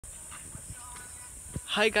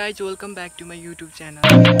Hi guys, welcome back to my YouTube channel.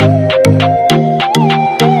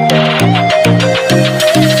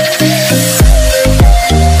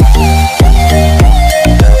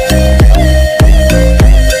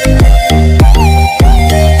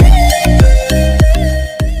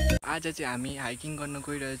 आज चाहिँ हामी हाइकिङ गर्न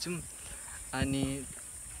गइरहेछौँ अनि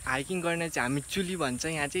हाइकिङ गर्ने चाहिँ हामी चुली भन्छ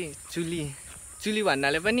यहाँ चाहिँ चुली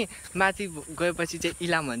भन्नाले पनि माथि गएपछि चाहिँ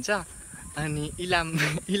इलाम भन्छ अनि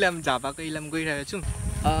इलाम झापाको इलाम गइरहेको छौँ।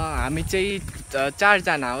 हामी चाहिँ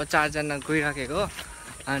चारजना हो, चारजना गइराखेको हो।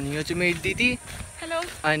 अनि यो चाहिँ मेरो दिदी, हेलो,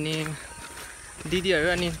 अनि दिदीहरू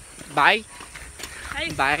अनि भाइ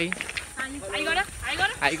अनि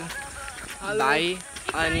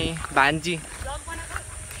भान्जी, यो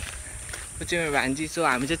चाहिँ मेरो भान्जी। सो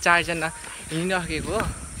हामी चाहिँ चारजना हिँडिराखेको हो।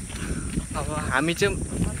 अब हामी चाहिँ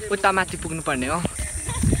उता माथि पुग्नुपर्ने हो।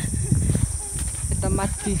 यता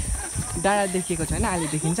माथि डाँडा देखेको छैन, अहिले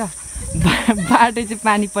देखिन्छ। बाटो चाहिँ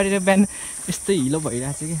पानी परेर बिहान यस्तो हिलो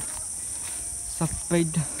भइरहेको छ कि सबै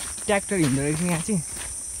ट्र्याक्टर हिँड्दो रहेछ यहाँ चाहिँ।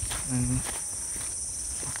 अनि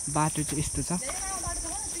बाटो चाहिँ यस्तो छ।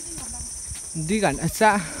 2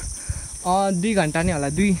 घन्टा नै होला,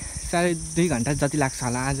 2.5 घन्टा जति लाग्छ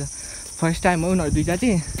होला। आज फर्स्ट टाइम हो उनीहरू दुईवटा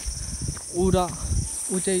चाहिँ, ऊ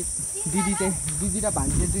चाहिँ दिदी र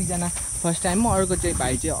भान्जी चाहिँ दुईजना फर्स्ट टाइम हो। अर्को चाहिँ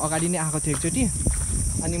भाइ चाहिँ अगाडि नै आएको थियो एकचोटि,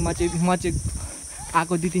 अनि म चाहिँ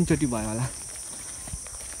आएको 2-3 चोटि भयो होला।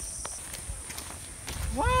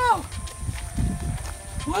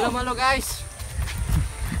 हेलो गाइस,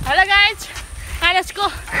 आइलेसको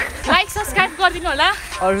लाइक सब्सक्राइब गरिदिनु होला,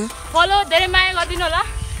 अरु फलो धेरै माया गरिदिनु होला,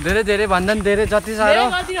 धेरै भन्दा पनि धेरै जति साह्रो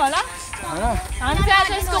गरिदिनु होला। हामी चाहिँ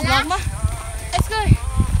आज यसको भ्लगमा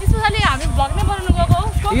स्पेशली हामी भ्लग नै बनाउनु गएको हो।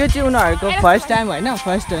 यो चाहिँ उनीहरूको फर्स्ट टाइम होइन,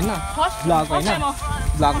 फर्स्ट भ्लग होइन,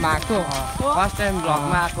 भ्लगमा आएको फर्स्ट टाइम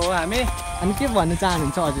भ्लगमा आएको हो हामी। अनि के भन्न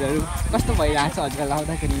चाहनुहुन्छ हजुरहरू, कस्तो भइरहेको छ हजुरलाई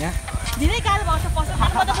आउँदाखेरि यहाँ? धेरै गाह्रो भएको छ, पस्छ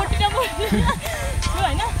खानु त बोटी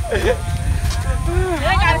होइन,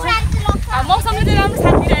 धेरै गाह्रो छ। मौसमले चाहिँ राम्रो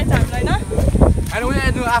साथ दिइरहेछ हामीलाई होइन। अनि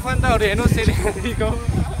उनीहरू आफन्तहरू हेर्नु सेरीको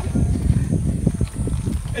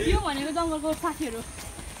यो भनेको जङ्गलको साथीहरू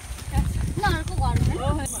उनीहरूको घर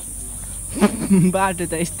बाटो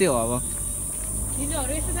त यस्तै हो। अब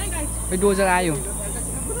हिलोहरू यस्तो छ गाइस।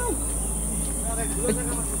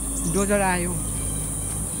 डोजर आयो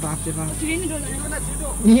बापले बाप,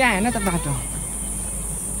 यहाँ हेर्न त बाटो।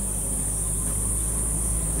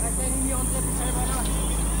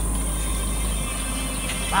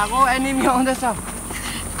 भागो, एनिमी आउँदैछ।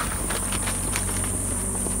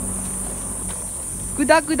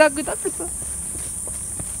 कुदा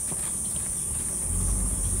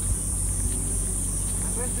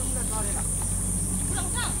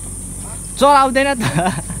चलाउँदैन त।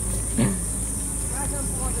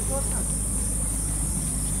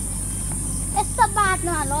 यस्तो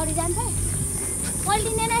बाटोमा लडी जान्छ,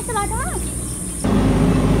 पल्टिँदैन यस्तो बाटोमा।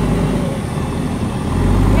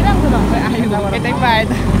 यतै पाए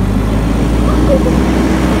त।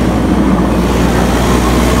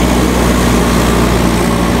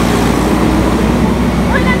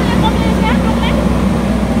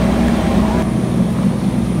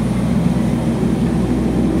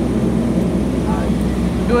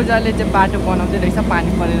 डोजरले चाहिँ बाटो बनाउँदै रहेछ, पानी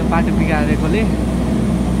परेर बाटो बिगारेकोले।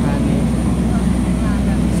 अनि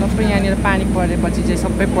सबै यहाँनिर पानी परेपछि चाहिँ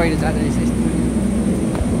सबै पहिरो जाँदो रहेछ। यस्तो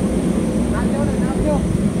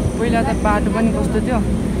पहिला त बाटो पनि कस्तो थियो,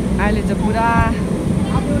 अहिले चाहिँ पुरा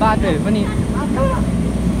बाटोहरू पनि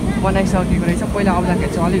बनाइसकेको रहेछ। पहिला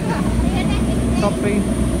आउँदाखेरि चाहिँ अलिक सबै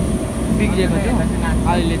बिग्रिएको थियो,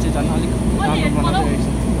 अहिले चाहिँ झन् अलिक राम्रो बनाउँदै रहेछ।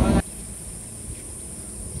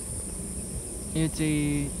 यो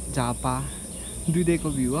चाहिँ झापा दुधेको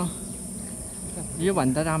भ्यू हो।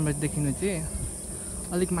 योभन्दा राम्रो देखिनु चाहिँ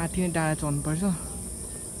अलिक माथि नै डाँडा चढ्नुपर्छ।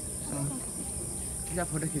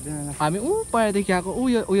 फोटो खिच्दैन हामी। पहिलादेखि आएको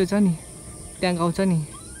उयो छ नि, त्यहाँ गाउँ छ नि,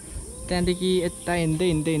 त्यहाँदेखि यता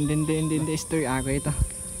हिँड्दै यस्तो आएको यता।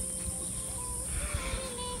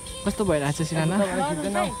 कस्तो भइरहेको छ सिराना? यहाँ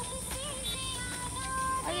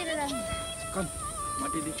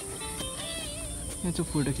चाहिँ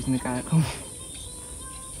फोटो खिच्ने गएको।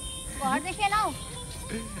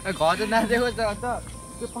 घर त नदेको त अन्त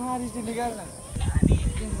त्यो पहाडी चाहिँ निकाल।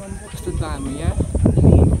 कस्तो दामी यहाँ।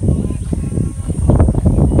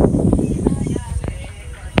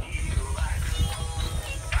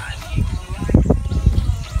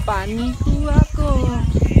 पानी कुवाको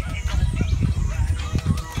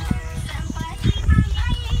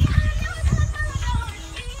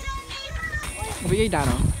अब यही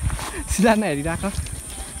डाँडा हो। सिलाना हेरिराख,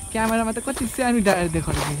 क्यामेरामा त कति सानो डाँडा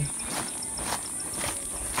देखाउँछ।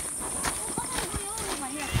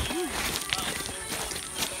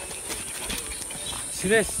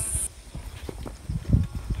 सुरेश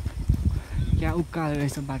क्या उकालो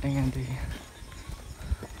रहेछ बाटो यहाँदेखि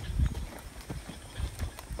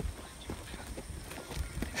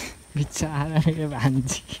बिचारा मेरो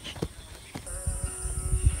भान्जी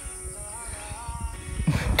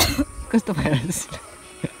कस्तो भइरहेछ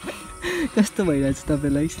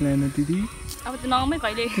तपाईँलाई स्लानो दिदी अब त नआउमै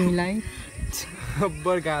कहिले तिमीलाई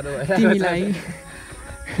बर गाह्रो भयो तिमीलाई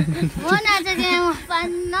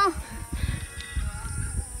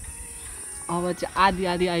अब चाहिँ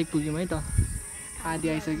आधी आइपुग्यौँ है त आधी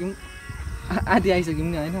आइसक्यौँ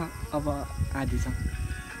नि होइन अब आधी छ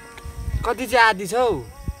कति चाहिँ आधी छौ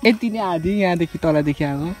यति नै आधी यहाँदेखि तलदेखि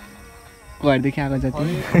आएको घरदेखि आएको जति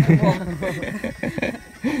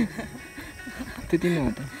त्यति नै हो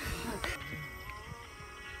त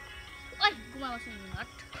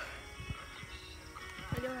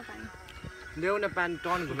ल्याउन पानी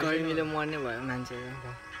टर्न गर्मीले मर्ने भयो मान्छेहरू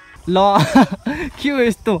ल के हो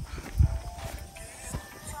यस्तो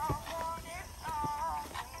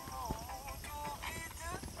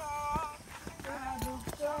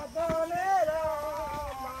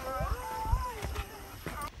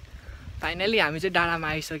फाइनली हामी चाहिँ डाँडामा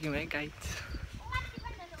आइसक्यौँ है गाइज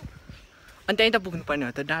अनि त्यहीँ त पुग्नुपर्ने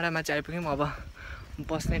हो त डाँडामा चाहिँ आइपुग्यौँ अब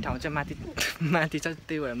बस्ने ठाउँ चाहिँ माथि छ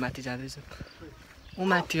त्यही भएर माथि जाँदैछु ऊ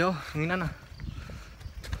माथि हो हिँड न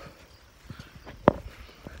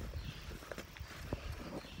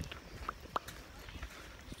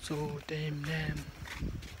So damn.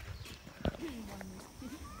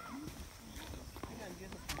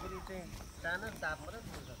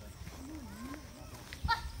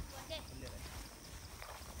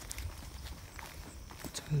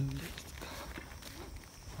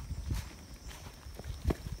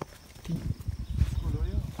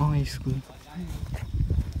 Oh, school.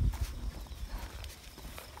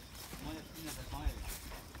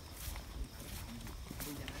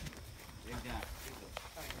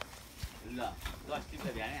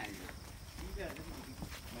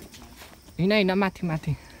 हिँड माथि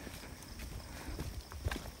माथि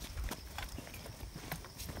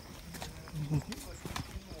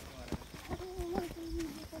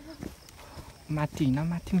माथि हिँड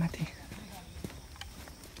माथि माथि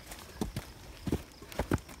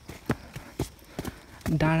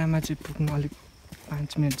डाँडामा चाहिँ पुग्न अलिक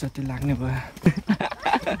 5 मिनट जति लाग्ने भयो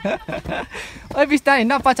ओइ बिस्तारै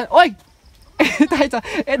हिँड पछाडि ओइ यता छ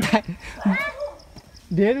यता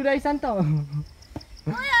ढेर रहेछ नि त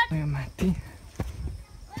माथि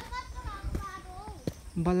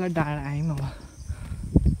बल्ल डाँडा आयौँ अब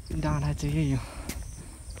डाँडा चाहिँ यही हो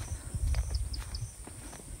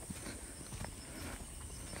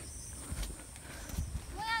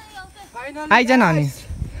आइज न अनि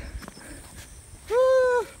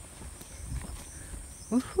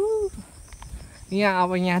यहाँ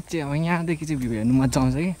अब यहाँ चाहिँ अब यहाँदेखि चाहिँ भ्यू हेर्नु मजा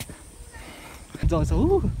आउँछ कि जाउँछ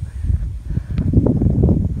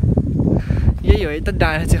यही हो है त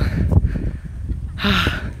डाँडा चाहिँ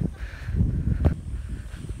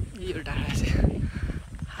यही हो डाँडा चाहिँ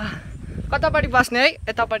कतापट्टि बस्ने है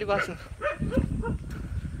यतापट्टि बस्नु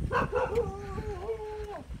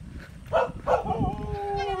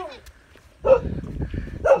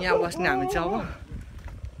यहाँ बस्ने हामी चाहिँ अब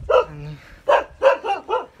अनि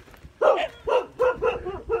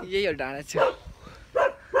यही हो डाँडा चाहिँ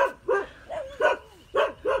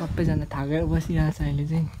सबैजना थाकेर बसिरहेको छ अहिले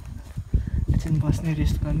चाहिँ एकछिन बस्ने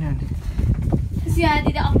रेस्ट गर्ने अनि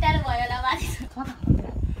अप्ठ्यारो भयो होला माथि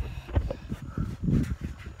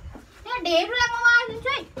ढेँडोलाई म मारिदिन्छु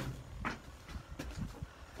है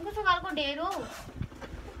कस्तो खालको ढेँडो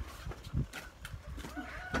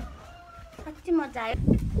साँच्चै मजा आयो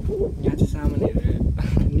यहाँ चाहिँ सामानहरू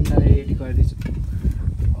निकालेर रेडी गर्दैछु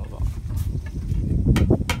अब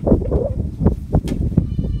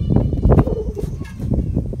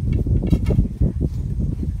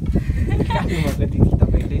काट्नुभएको दिदी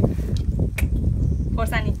तपाईँले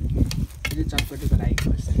खोर्सानी यो चटपटीको लागि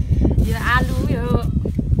खोर्सानी यो आलु यो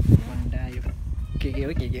अन्डा यो के हो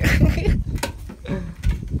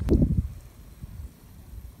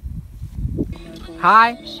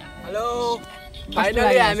हाई हेलो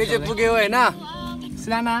फाइनली हामी चाहिँ पुग्यौँ हैन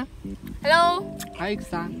सुनाना हेलो हाई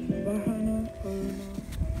सा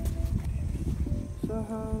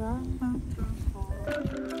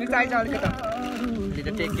चाहिन्छ अलिकति अहिले त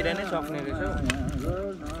टेकेर नै सक्ने रहेछ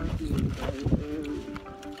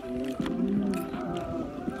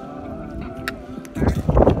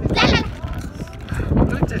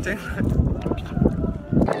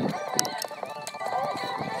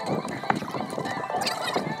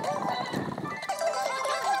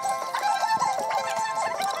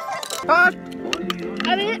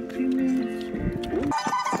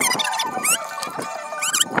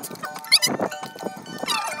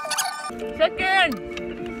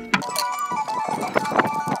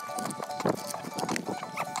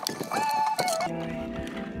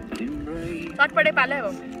चटपटे पाले अब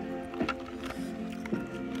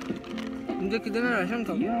देखिँदैन रहेछ नि त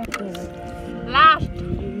लास्ट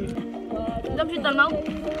एकदम शीतलमा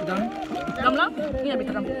दम ल यहाँ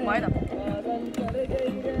भित्र दम भयो त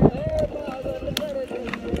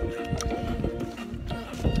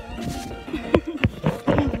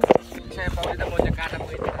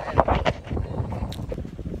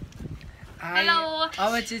हेलो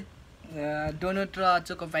अब चाहिँ डोनट र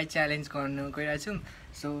चोकोपाई च्यालेन्ज गर्नु गइरहेको छौँ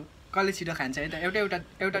सो कसले छिटो खान्छ है त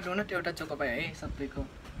एउटा डोनट एउटा चोकोपाई है सबैको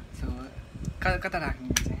सो कता राख्ने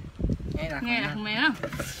चाहिँ यहीँ राख्नु हैन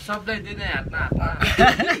सबलाई दिने हातमा हातमा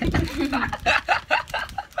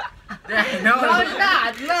ल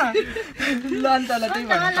अन्त ल त्यही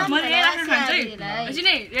भन्नु म यही राखेर खान्छु है एकछिन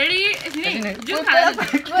है रेडी एकछिन है जुन खाना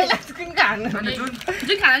जुन खानु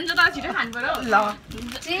जुन खाना नि त छिटो खानु पर्यो ल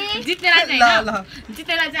जित्नेलाई चाहिँ हैन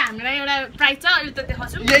जित्नेलाई चाहिँ हामीलाई एउटा प्राइज छ अहिले त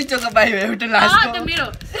देखाउँछु यही चोकोपाई हो एउटा लास्ट त मेरो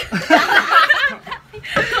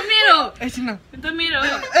त मेरो एकछिन त मेरो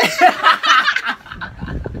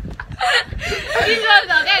किन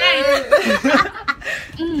गर्छ क्या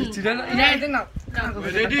छिटो यहाँ आइदिनु न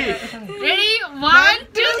रेडी रेडी 1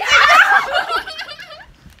 2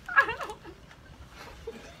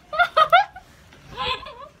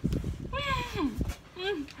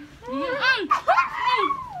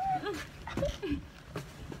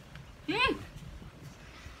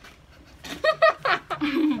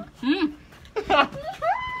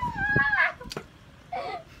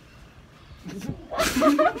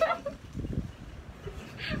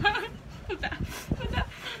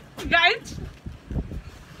 Guys,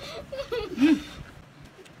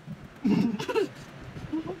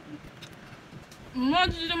 म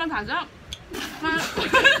जिरोमा थाहा छ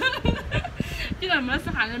किनभने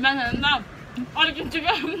यस्तो खाने मान्छे त अलिकति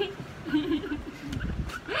क्या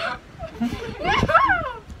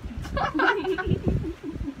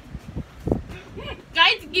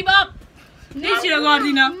गाइज गिभ अप यसरी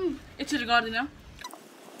गर्दिनँ यसरी गर्दिनँ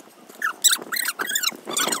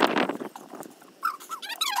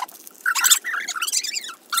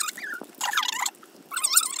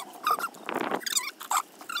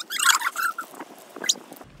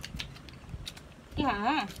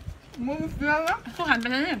म पियाला कस्तो खानु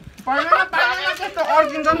पर्छ नि पाइला त्यस्तो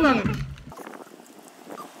अर्किन्छ नि त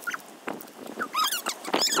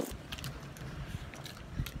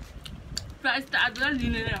प्राइस त आजलाई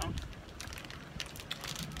लिने नै हो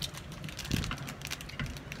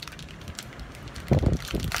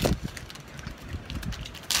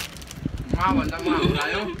भन्दा म हाम्रो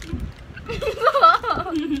आयो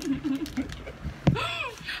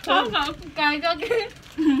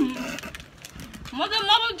म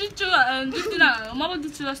पो जित्छु जित्दिनँ म पो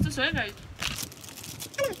जित्छु जस्तो छ है गाइस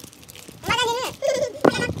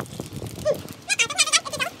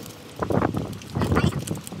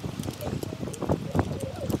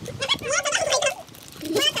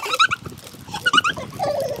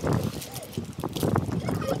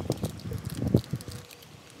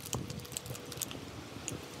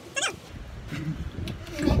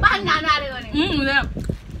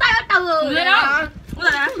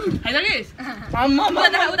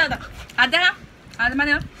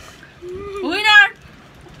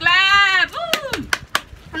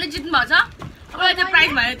जित्नु भएको छ उसलाई चाहिँ प्राइज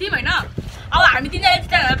भनेको थियौँ होइन अब हामी तिनजना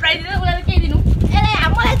जित्दा प्राइज दिँदैन उसलाई केही दिनु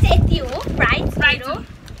मलाई चाहिँ यति हो प्राइज प्राइज हो म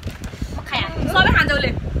खाइहाल्छु सबै खान्छ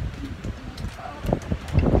उसले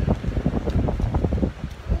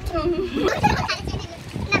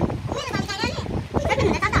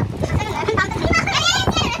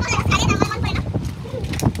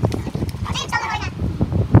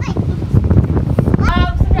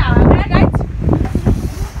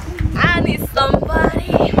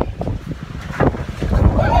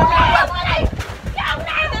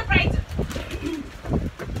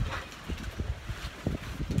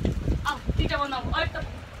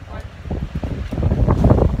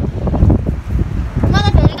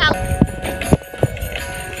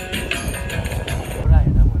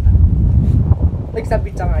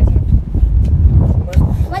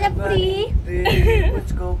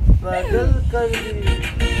मुझको पागल कर दी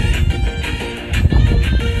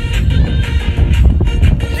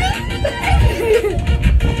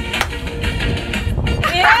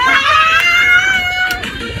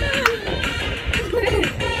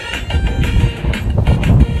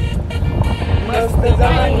मस्त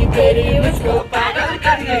जवानी तेरी मुझको पागल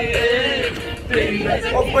कर दी तेरी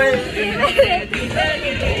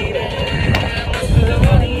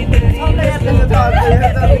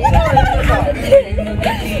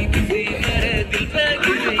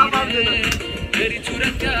मेरी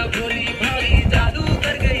सूरत क्या भोली भारी जादू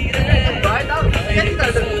कर गई रे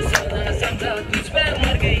समझा तुझ पे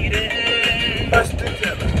मर गई रे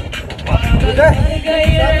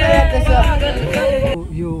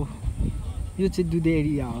यो चाहिँ दुधे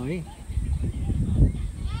एरिया हो है।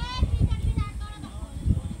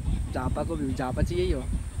 झापाको भ्यू, झापा चाहिँ यही हो।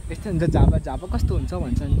 यस्तो हुन्छ झापा कस्तो हुन्छ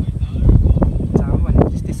भन्छ नि। झापा भनेको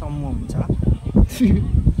त्यस्तै सम्म हुन्छ।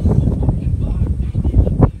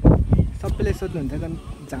 सबैले सोध्नुहुन्छ कि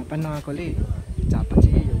झापा नआएकोले, झापा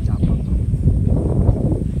चाहिँ यही हो झापा।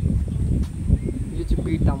 यो चाहिँ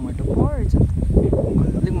बिरतामबाट पर्छ।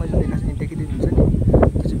 अलिक मजाले देखिदिनुहुन्छ नि,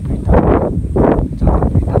 त्यो चाहिँ बिरताम, झापा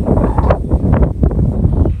बिरताम।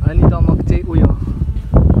 अनि दमक चाहिँ उयो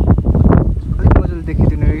अलिक मजाले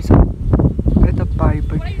देखिँदैन रहेछ। यता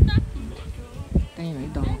पारिपट्टि त्यहीँ है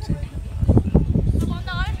दमक चाहिँ।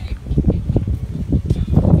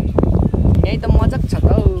 यहीँ त मजाक छ त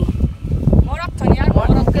हौ।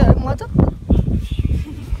 मजाक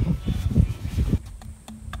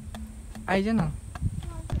आइज न।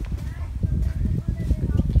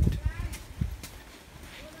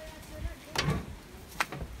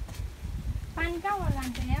 पानी कहाँबाट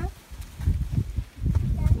लान्छ यहाँ?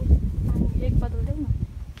 एक बोतल देऊ न।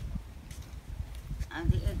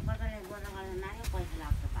 अन्त एक बोतल नानी पैसा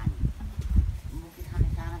लाग्छ पानी मुखी खाने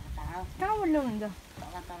सारा टाढा कहाँबाट ल्याउनुहुन्छ?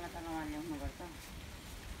 तल ल्याउनुपर्छ।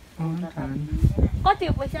 कति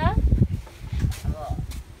हो पैसा?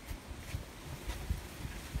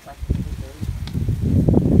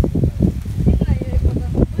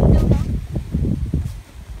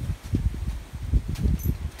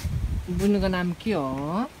 बुनुको नाम के हो?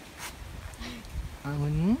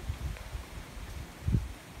 बुनु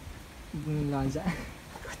लजा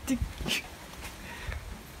कति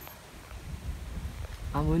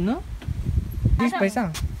बुनु दिस पैसा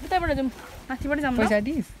उतैबाट जाउँ, माथिबाट जाउँ। पैसा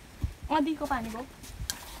दिस अदिको पानी भयो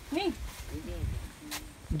नि।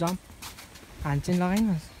 जम्प हान्चेन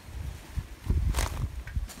लगाइनुहोस्।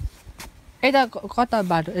 यता कता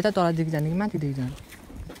बाटो? यता तलदेखि जाने कि माथिदेखि जाने?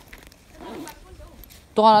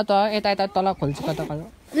 तल यता तल खोल्छ कता कता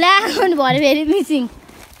ला भरे फेरि मिसिङ।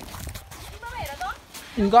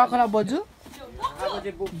 गएको बजु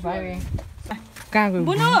कहाँ गयो?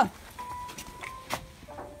 बुनु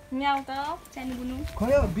म्याउ त सानो बुनु।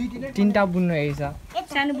 तिनवटा बुन्नु रहेछ।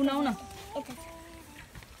 सानो बुनु आउ न।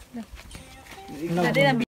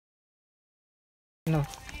 ल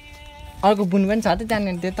अर्को बुनु पनि छ त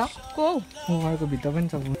त्यहाँनिर त्यता। को अर्को भित्र पनि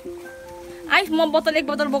छ बुनु। आइस म बोतल एक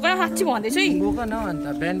बोतल बोकेर साँच्ची भन्दैछु है। बोक न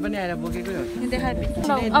अन्त बिहान पनि आएर बोकेकै हो। देखाए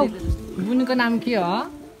आऊ। बुनुको नाम के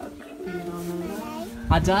हो?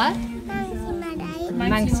 हजुर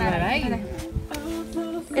मान्छे राई।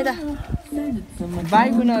 यता बाई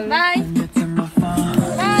बुनु। बाई।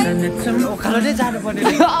 उकालो चाहिँ जानु पर्ने।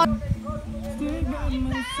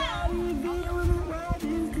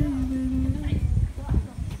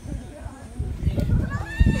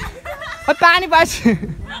 पानी पास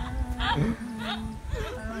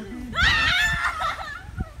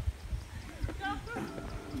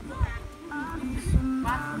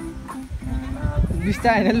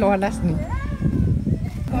बिस्तारै लडास नि।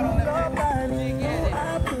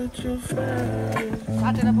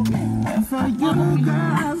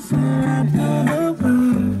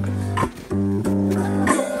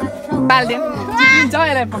 पाल्दियो चिप्लिन्छ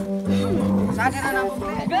यसलाई।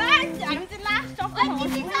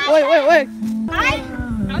 ओइ ओइ ओइ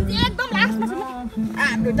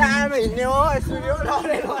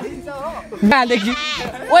देखि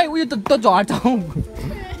ओइ उयो त झर्छ हौ।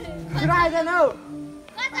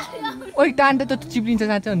 ओइ टान्ट त चिप्लिन्छ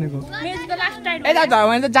साँच्चै भनेको। यता झर्यो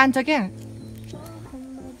भने त जान्छ क्या।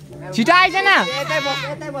 छिटो आइज न।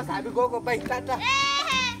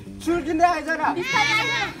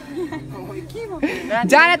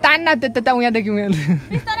 जान तान्न त्यता उहाँदेखि उहाँ।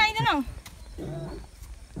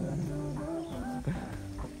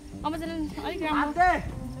 अब चाहिँ अलिक राम्रो।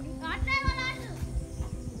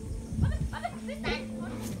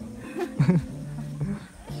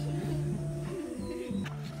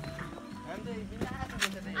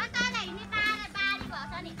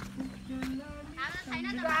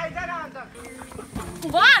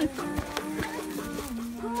 One.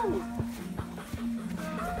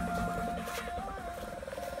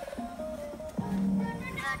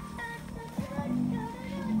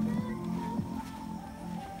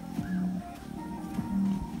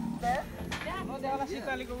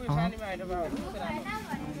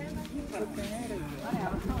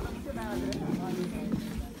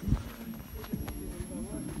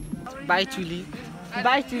 Bye Chuli.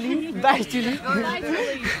 Bye Chuli. Bye Chuli.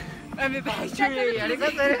 Bye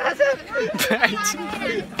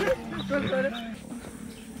Chuli.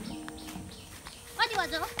 कति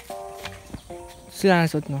बज्यो? सुनाएर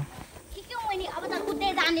सोध्नु। के मैले अब त कुद्दै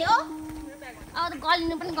जाने हो? अब त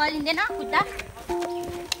गलिनु पनि गलिँदैन खुट्टा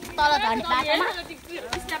तल झर्ने बाटोमा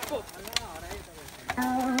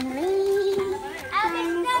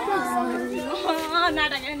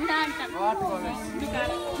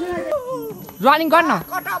रनिङ गर्न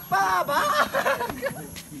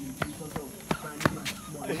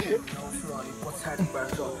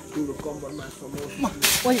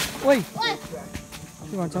ओइ ओइ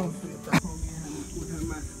के भन्छौ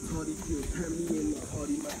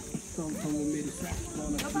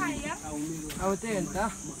अब त्यही हो नि त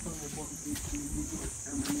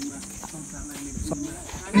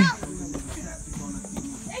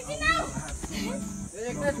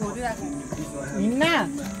हिँड्न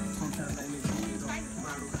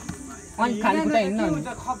अनि खाली खुट्टा हिँड्न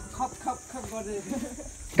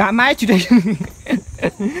घाम आयो छिटो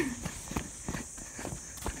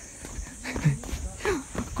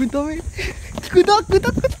कुदो कुदो कुदो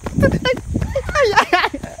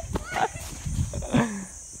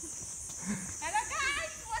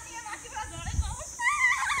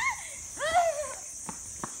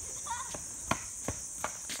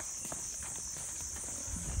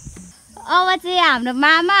अब चाहिँ हाम्रो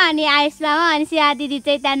मामा अनि आयुष मामा अनि सिया दिदी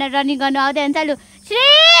चाहिँ त्यहाँनिर रनिङ गर्नु आउँदै हुन्छ लु 3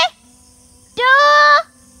 2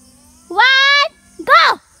 1 गो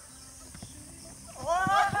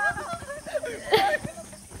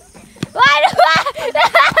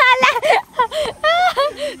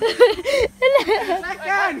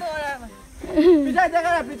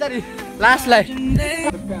लास्टलाई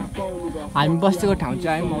हामी बसेको ठाउँ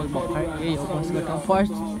चाहिँ म भर्खर यही हो बसेको ठाउँ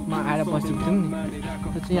फर्स्टमा आएर बसेको थियौँ नि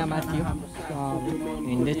त्यो चाहिँ यहाँ माथि हो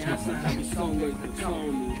हिँड्दैछु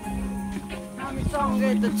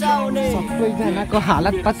सबैजनाको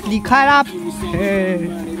हालत पतली खराब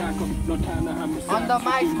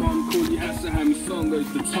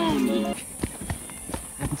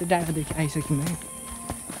हामी चाहिँ डाँडादेखि आइसक्यौँ है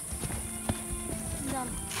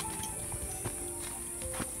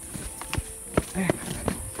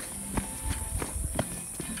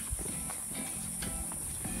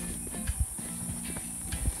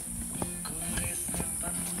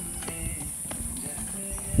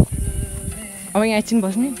अब यहाँ एकछिन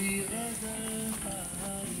बस्ने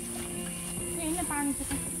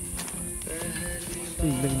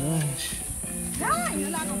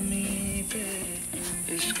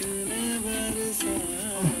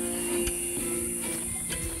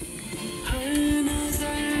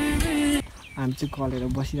हामी चाहिँ कलेर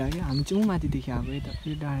बसिरहेको हामी चाहिँ माथिदेखि आएको यता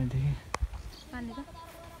यो डाँडादेखि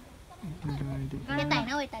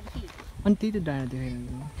अनि त्यही त डाँडा देखेर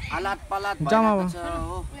जम्मा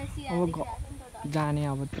अब जाने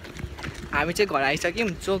अब हामी चाहिँ घर आइसक्यौँ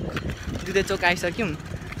चोक दुधे चोक आइसक्यौँ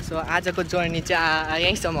सो आजको जर्नी चाहिँ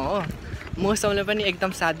यहीँसम्म हो मौसमले पनि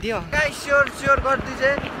एकदम साथ दियो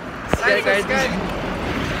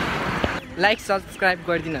लाइक सब्सक्राइब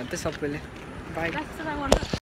गरिदिनु त सबैले बाई